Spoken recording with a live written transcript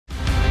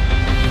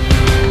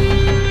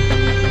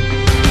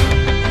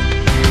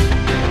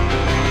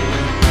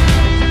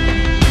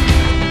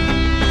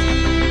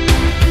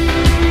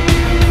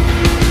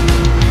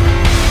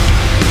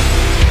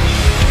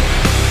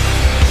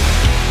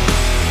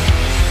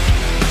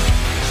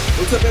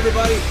What's up,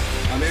 everybody?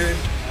 I'm Aaron.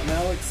 I'm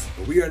Alex.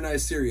 We are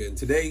Nyceria, and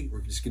today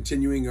we're just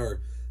continuing our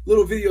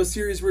little video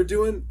series we're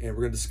doing, and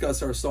we're going to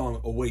discuss our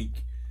song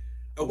 "Awake."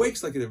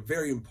 "Awake's" like a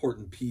very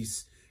important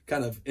piece,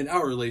 kind of in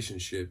our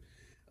relationship.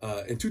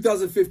 In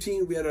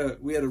 2015, we had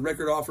a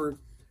record offer,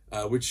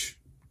 which,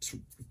 to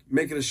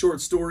make it a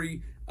short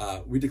story,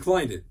 we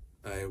declined it.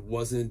 It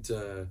wasn't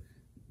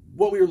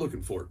what we were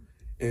looking for,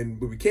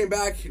 and when we came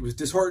back, it was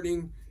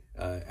disheartening,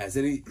 as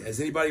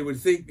anybody would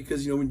think,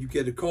 because when you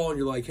get a call and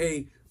you're like,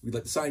 "Hey, we'd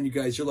like to sign you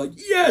guys," you're like,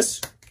 "Yes,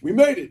 we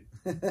made it."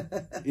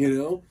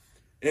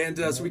 And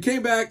so we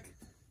came back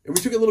and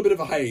we took a little bit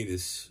of a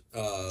hiatus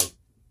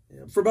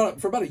for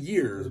about a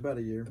year. It was about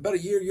a year. About a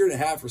year and a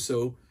half or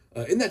so.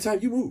 In that time,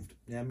 you moved.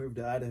 Yeah, I moved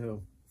to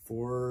Idaho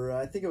for,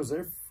 I think it was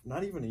there,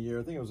 not even a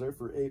year. I think I was there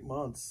for 8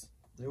 months.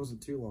 It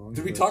wasn't too long.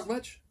 Did we talk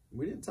much?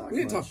 We didn't talk. We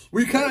didn't much. talk.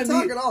 We kind of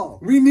didn't talk at all.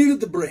 We needed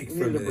the break. We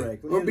needed a break.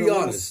 We'll be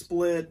honest.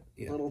 Split,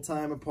 little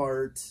time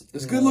apart.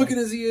 As good looking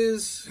as he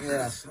is,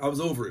 yeah, I was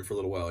over it for a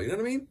little while. You know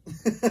what I mean?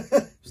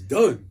 It was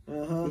done.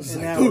 And like,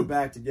 now we're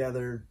back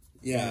together.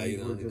 Yeah,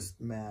 we're just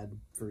mad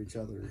for each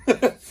other.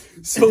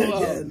 So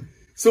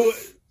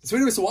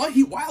anyway,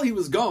 while he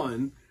was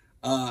gone,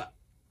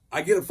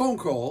 I get a phone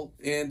call,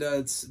 and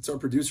it's our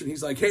producer, and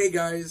he's like, "Hey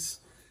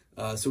guys,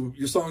 so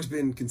your song's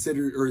been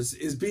considered, or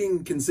is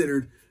being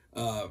considered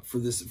for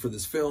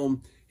this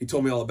film." He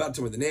told me all about it,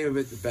 told me the name of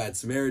it, The Bad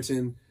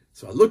Samaritan.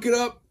 So I look it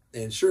up,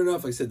 and sure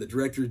enough, like I said, the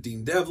director,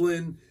 Dean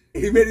Devlin,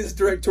 he made his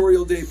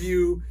directorial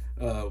debut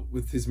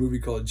with his movie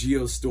called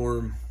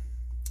Geostorm,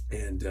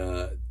 and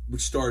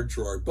which starred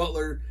Gerard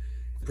Butler,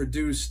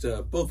 produced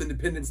both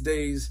Independence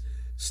Days,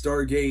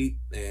 Stargate,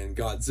 and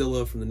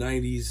Godzilla from the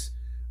 90s,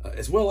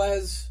 as well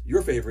as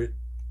your favorite,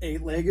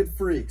 Eight-Legged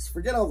Freaks.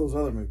 Forget all those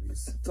other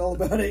movies. It's all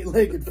about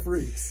eight-legged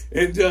freaks.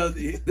 And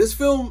this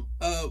film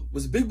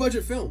was a big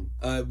budget film.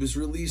 It was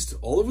released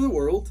all over the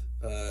world.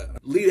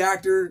 Lead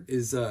actor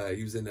is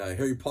he was in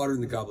Harry Potter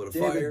and the Goblet of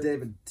Fire.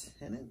 David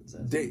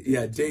Tennant?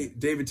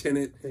 David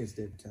Tennant. I think it's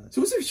David Tennant.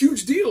 So it was a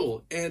huge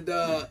deal. And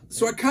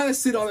so I kind of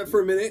sit on it for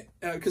a minute,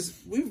 because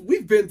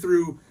we've been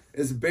through,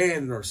 as a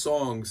band in our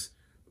songs,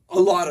 a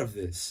lot of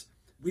this.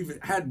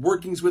 We've had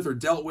workings with or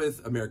dealt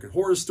with American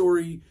Horror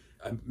Story,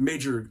 a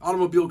major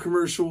automobile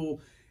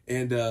commercial,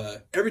 and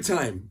every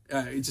time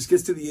it just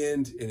gets to the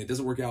end and it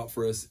doesn't work out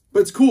for us.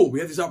 But it's cool. We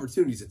have these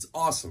opportunities. It's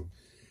awesome.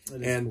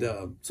 And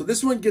cool. So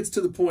this one gets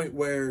to the point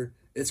where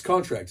it's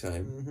contract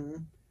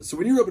time. So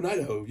when you were up in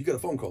Idaho, you got a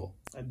phone call.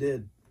 I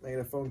did. I got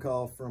a phone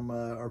call from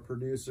our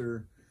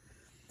producer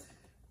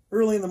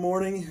early in the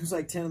morning. It was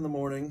like 10 in the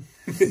morning.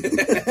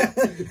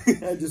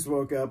 I just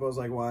woke up. I was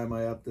like, why am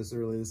I up this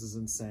early? This is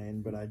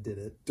insane, but I did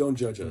it. Don't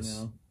judge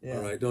us. Yeah.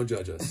 All right, don't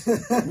judge us.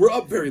 We're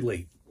up very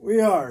late.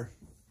 We are.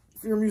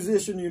 If you're a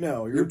musician, you're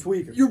a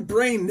tweaker. Your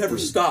brain never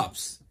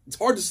stops. It's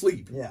hard to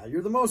sleep. Yeah,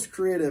 you're the most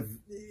creative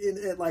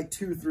at like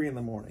 2, 3 in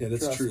the morning. Yeah,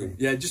 that's true. Me.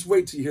 Yeah, just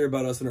wait till you hear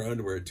about us in our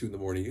underwear at 2 in the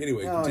morning.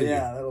 Anyway, continue.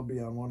 Yeah, that'll be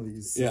on one of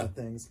these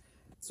things.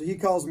 So he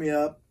calls me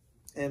up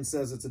and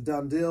says it's a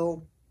done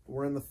deal.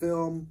 We're in the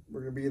film.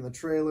 We're going to be in the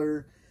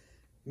trailer.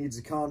 Needs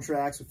the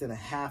contracts within a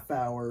half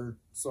hour.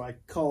 So I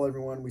call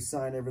everyone. We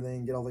sign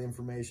everything, get all the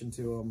information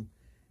to them.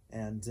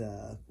 And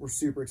we're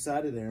super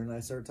excited, Aaron. And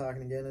I start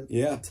talking again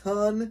a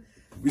ton.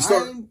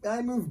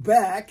 I move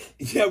back.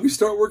 Yeah, we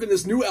start working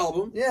this new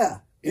album. Yeah,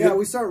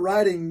 we start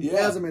writing,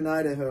 as I'm in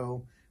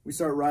Idaho, we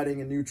start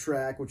writing a new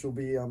track, which will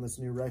be on this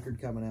new record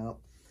coming out.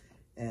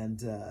 And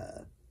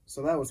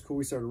so that was cool.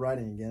 We started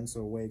writing again,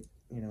 so Awake,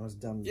 is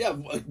done. Yeah,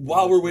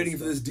 while we're waiting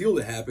for this deal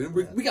to happen,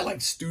 we got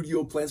like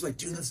studio plans. Like,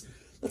 dude,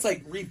 let's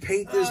like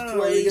repaint this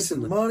place. Get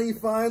some money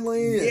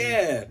finally.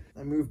 Yeah.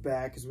 I moved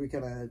back because we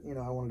kind of,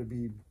 I wanted to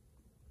be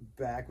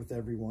back with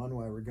everyone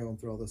while we're going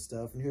through all this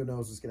stuff. And who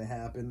knows what's going to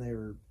happen.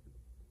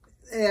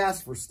 They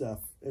ask for stuff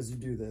as you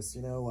do this,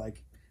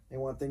 like they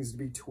want things to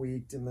be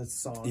tweaked in the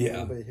song a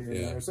little bit here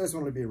and there. So I just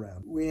wanted to be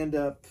around. We end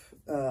up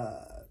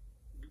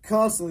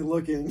constantly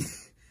looking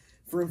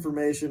for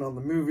information on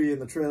the movie and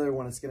the trailer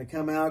when it's going to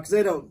come out, because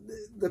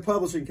the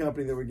publishing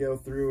company that we go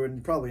through,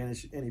 and probably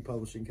any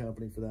publishing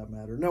company for that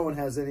matter, no one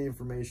has any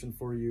information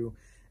for you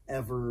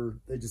ever.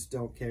 They just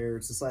don't care.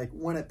 It's just like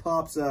when it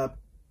pops up,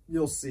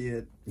 you'll see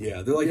it.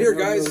 Yeah, they're like, "Here,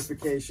 guys,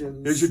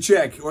 notifications. Here's your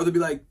check," or they'll be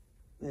like,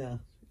 "Yeah,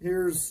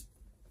 here's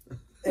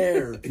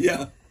air."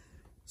 Yeah.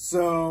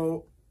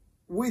 So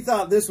we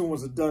thought this one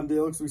was a done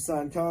deal because we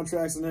signed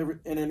contracts and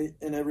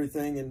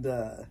everything, and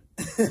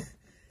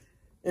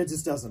it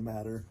just doesn't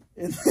matter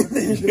in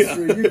the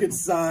industry. You can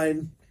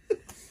sign,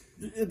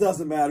 it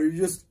doesn't matter. You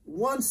just,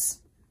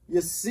 once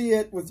you see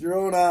it with your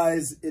own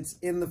eyes, it's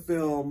in the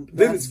film.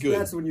 Then it's good.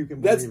 That's when you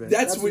can believe it.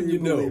 That's when you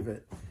know. Believe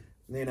it.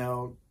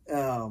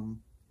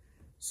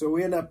 So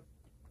we end up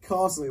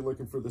constantly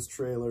looking for this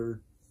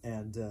trailer,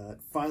 and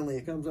finally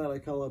it comes out. I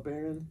call up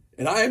Aaron,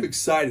 and I am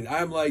excited.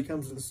 I'm like,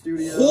 comes to the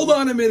studio. Hold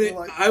on a minute,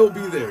 like, I will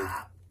be there.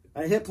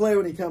 I hit play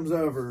when he comes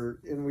over,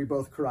 and we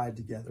both cried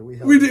together. We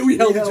held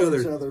each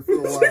other for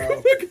a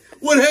while.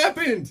 What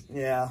happened?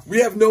 Yeah,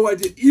 we have no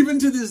idea. Even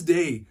to this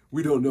day,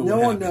 we don't know. No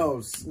one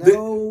knows.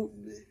 No,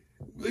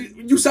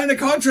 You signed a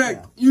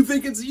contract. Yeah. You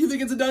think it's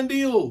a done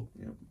deal.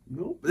 Yep.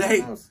 Nope. But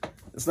hey,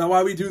 that's not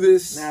why we do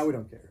this. Nah, we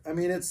don't care. I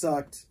mean, it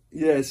sucked.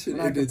 Yes, We're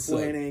not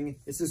complaining.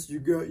 It's just you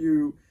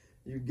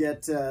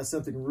get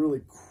something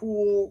really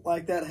cool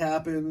like that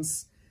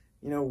happens,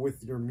 you know,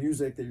 with your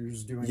music that you're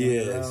just doing on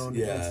your own.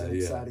 Yeah, that's an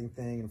exciting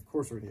thing, and of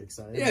course we're gonna get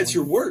excited. Yeah, it's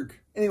your work.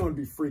 Anyone would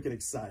be freaking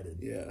excited.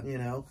 Yeah, you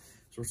know.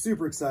 So we're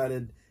super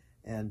excited,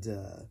 and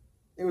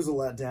it was a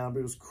letdown, but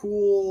it was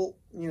cool.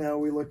 You know,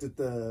 we looked at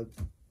the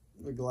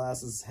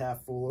glasses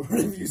half full, or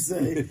whatever you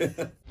say.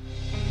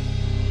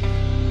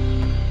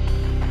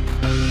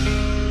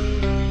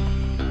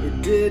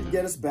 It did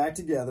get us back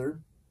together.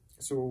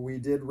 So we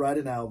did write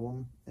an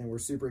album, and we're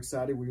super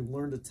excited. We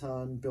learned a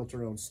ton, built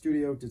our own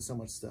studio, did so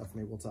much stuff.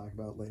 Maybe we'll talk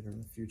about later in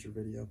the future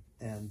video.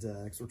 And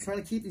because we're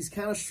trying to keep these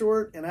kind of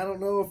short, and I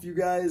don't know if you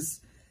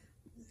guys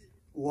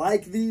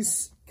like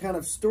these kind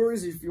of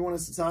stories, if you want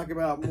us to talk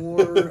about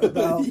more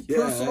about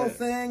personal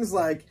things,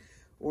 like,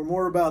 or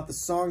more about the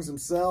songs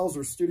themselves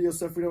or studio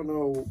stuff. We don't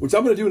know. Which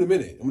I'm going to do in a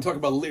minute. I'm going to talk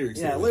about lyrics.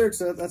 Yeah, lyrics,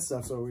 that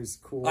stuff's always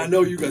cool. I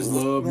know you guys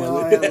love my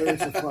lyrics.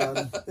 Lyrics are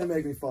fun. They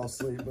make me fall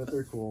asleep, but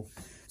they're cool.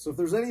 So if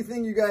there's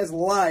anything you guys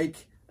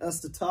like us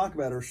to talk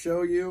about or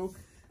show you,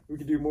 we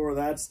can do more of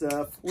that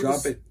stuff.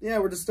 Drop it. Yeah,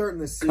 we're just starting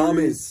this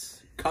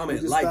series.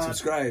 Comment, like,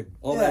 subscribe,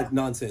 all that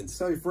nonsense.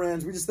 Tell your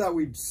friends. We just thought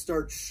we'd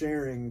start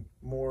sharing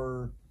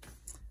more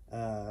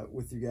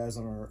with you guys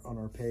on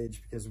our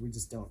page, because we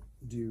just don't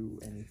do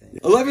anything.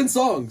 11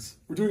 songs.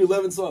 We're doing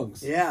 11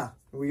 songs. Yeah,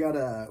 we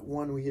got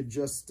one we had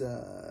just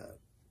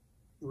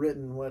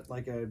written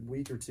like a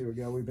week or two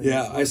ago. We've been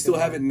I still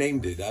haven't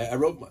named it. I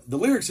wrote the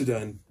lyrics are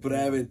done, but I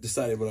haven't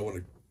decided what I want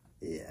to.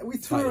 Yeah, we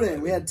threw it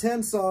in. We had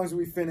 10 songs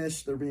we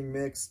finished. They're being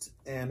mixed,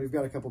 and we've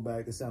got a couple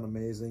back. They sound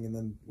amazing. And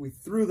then we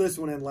threw this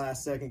one in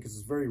last second because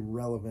it's very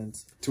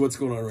relevant to what's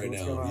going on right now.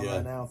 What's going on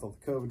right now with all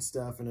the COVID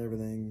stuff and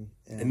everything.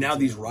 And now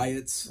these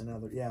riots. And now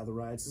the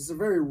riots. It's a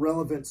very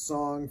relevant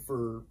song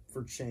for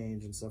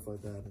change and stuff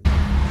like that.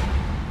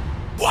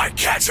 Why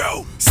can't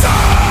you stay?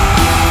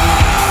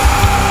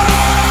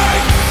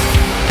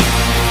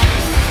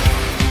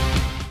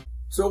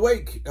 So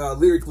Awake,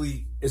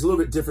 lyrically, is a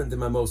little bit different than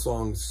my most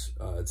songs.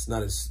 It's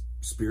not as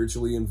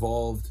spiritually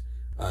involved.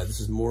 This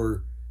is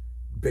more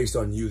based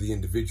on you, the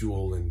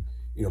individual, and,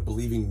 you know,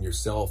 believing in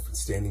yourself and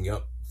standing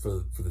up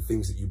for the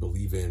things that you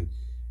believe in,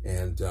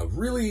 and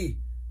really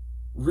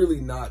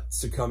not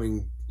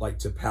succumbing like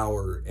to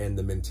power and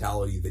the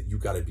mentality that you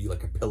got to be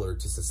like a pillar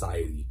to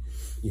society.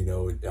 You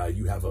know,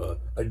 you have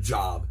a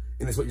job,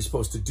 and it's what you're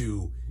supposed to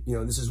do. You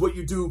know, and this is what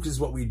you do because it's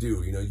what we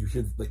do. You know, you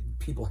hear like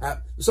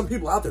there's some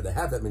people out there that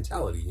have that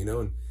mentality, you know,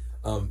 and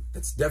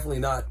that's definitely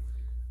not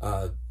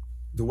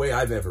the way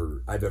I've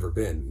ever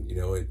been, you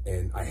know,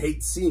 and I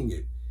hate seeing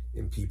it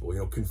in people, you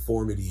know,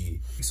 conformity.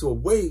 So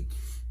Awake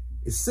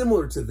is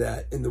similar to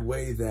that in the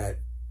way that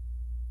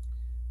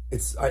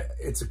it's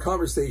a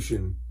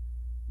conversation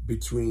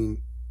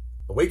between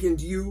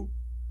awakened you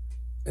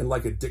and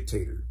like a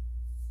dictator.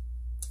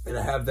 And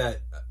I have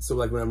that, so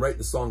like when I'm writing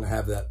the song, I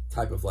have that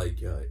type of like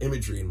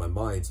imagery in my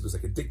mind. So there's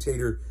like a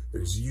dictator,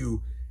 there's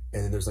you,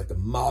 and then there's like the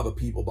mob of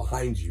people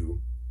behind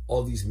you,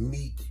 all these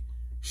meek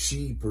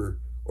sheep or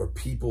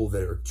people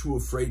that are too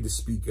afraid to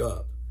speak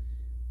up.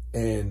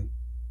 And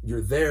you're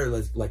there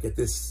like at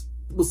this,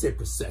 we'll say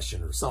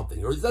procession or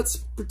something, or let's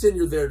pretend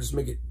you're there, just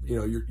make it, you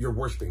know, you're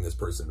worshiping this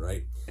person,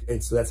 right?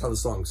 And so that's how the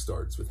song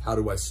starts, with how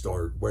do I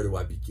start? Where do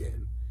I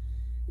begin?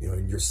 You know,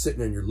 and you're sitting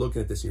there and you're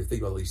looking at this and you're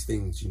thinking about all these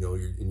things, you know,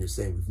 and you're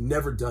saying, we've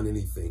never done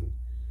anything.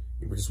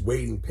 And we're just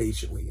waiting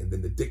patiently. And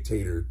then the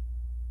dictator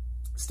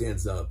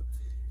stands up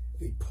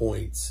and he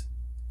points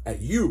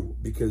at you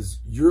because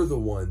you're the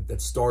one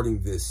that's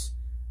starting this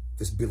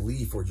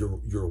belief, or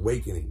your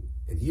awakening.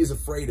 And he is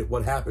afraid of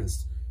what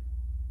happens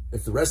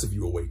if the rest of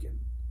you awaken.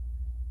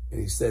 And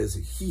he says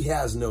he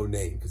has no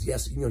name because he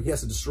has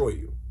to destroy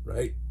you,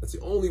 right? That's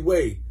the only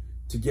way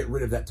to get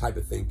rid of that type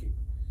of thinking.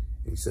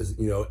 And he says,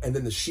 you know, and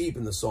then the sheep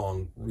in the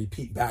song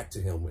repeat back to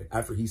him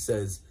after he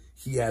says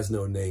he has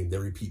no name. They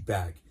repeat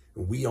back,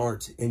 we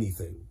aren't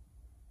anything.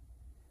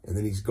 And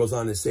then he goes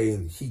on to say,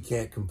 and he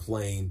can't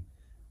complain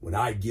when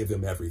I give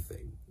him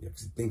everything, you know,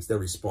 because he thinks they're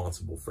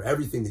responsible for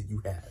everything that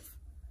you have.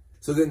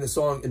 So then the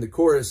song in the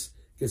chorus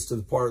gets to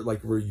the part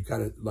like where you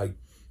kind of like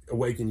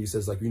awaken. You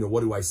says like, you know,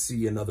 what do I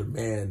see? Another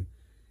man,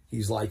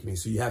 he's like me.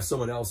 So you have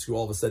someone else who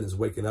all of a sudden is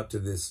waking up to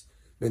this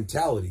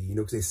mentality, you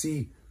know, because they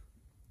see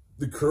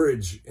the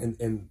courage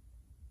and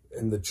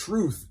the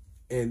truth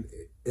in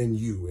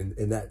you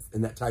and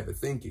that type of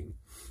thinking.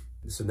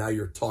 So now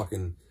you're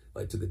talking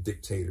like to the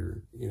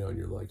dictator, you know, and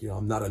you're like, you know,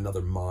 I'm not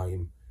another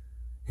mime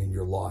in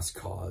your lost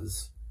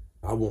cause.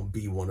 I won't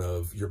be one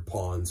of your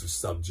pawns or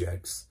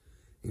subjects.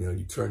 You know, and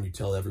you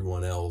tell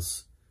everyone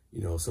else,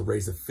 you know, so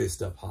raise a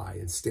fist up high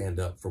and stand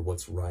up for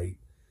what's right.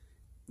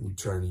 And you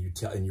turn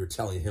and you're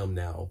telling him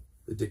now,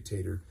 the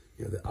dictator,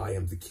 you know, that I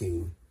am the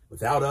king.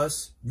 Without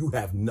us, you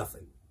have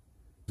nothing.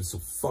 So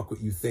fuck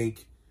what you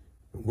think.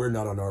 We're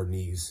not on our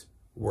knees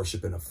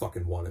worshiping a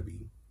fucking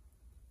wannabe.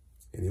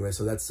 Anyway,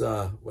 so that's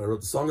what I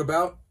wrote the song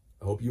about.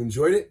 I hope you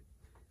enjoyed it.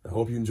 I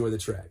hope you enjoy the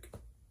track.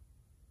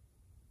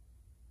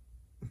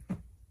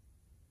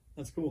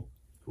 That's cool.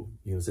 Cool.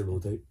 You gonna say roll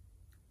the tape?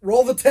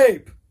 Roll the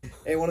tape.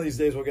 Hey, one of these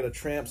days we'll get a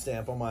tramp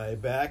stamp on my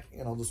back,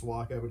 and I'll just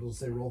walk up and it'll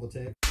say roll the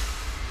tape.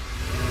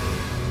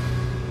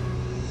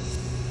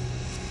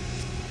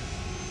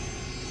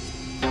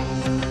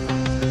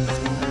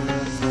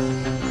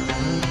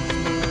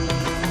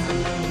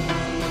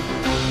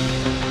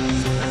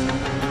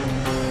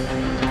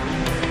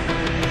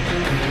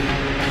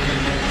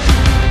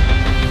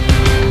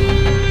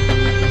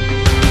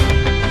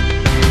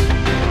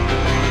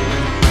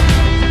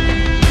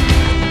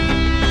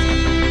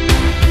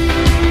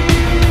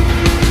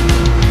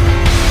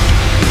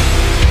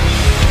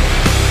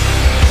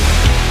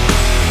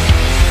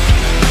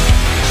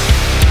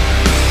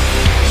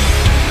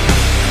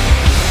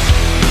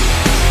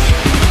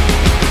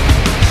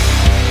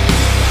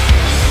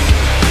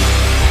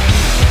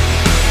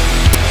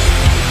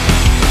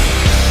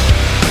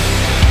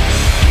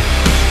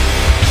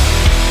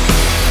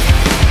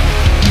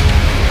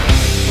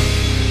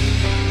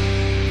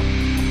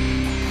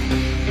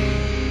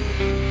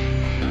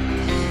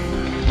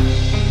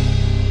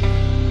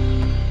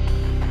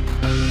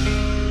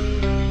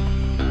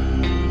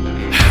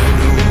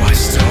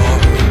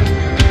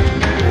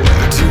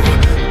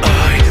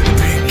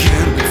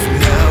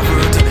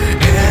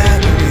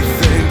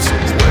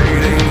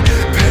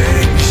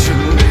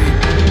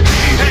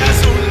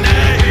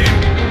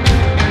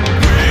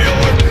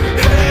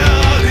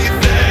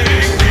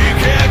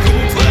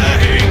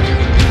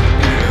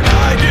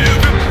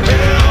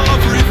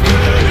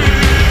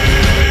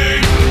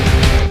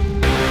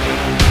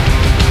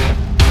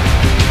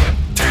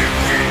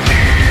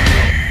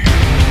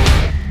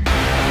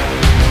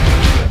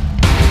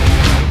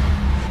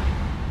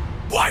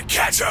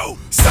 Cacho,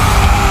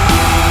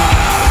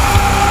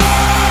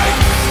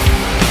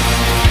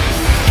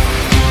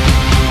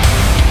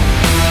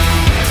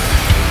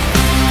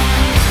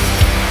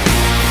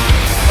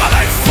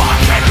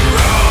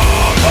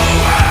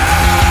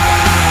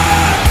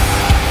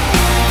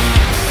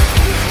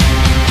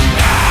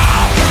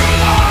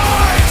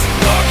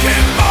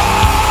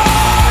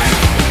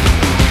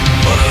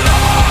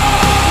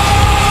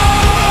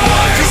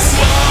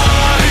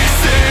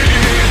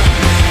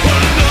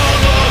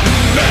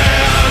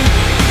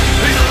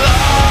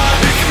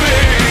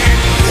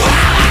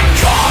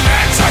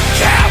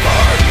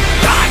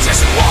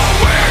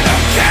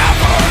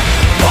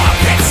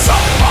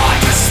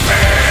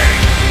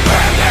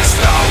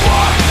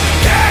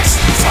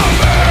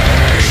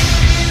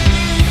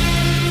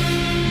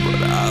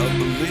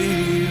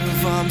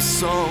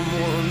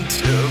 someone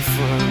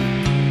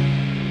different.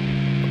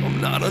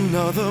 I'm not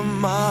another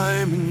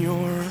mime in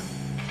your.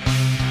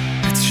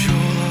 It's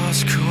your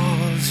lost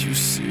cause, you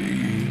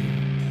see.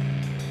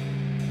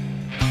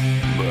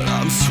 But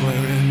I'm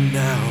swearing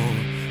now,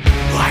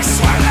 I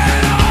swear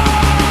that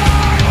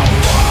I'm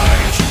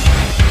awake.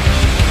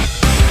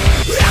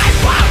 I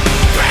won't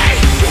be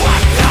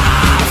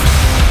enough.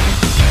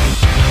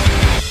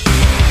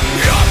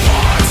 Your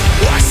words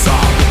were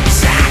some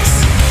sex.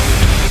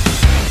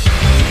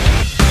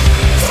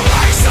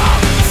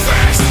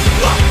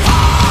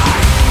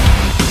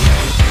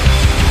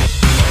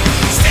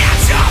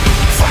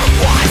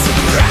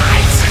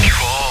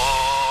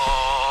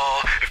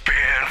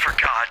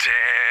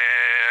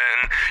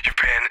 You've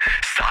been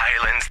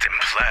silenced in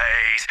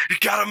place. You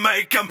gotta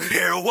make them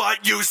hear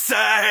what you say.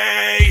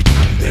 I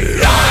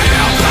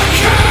am the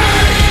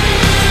king.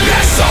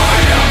 Yes, I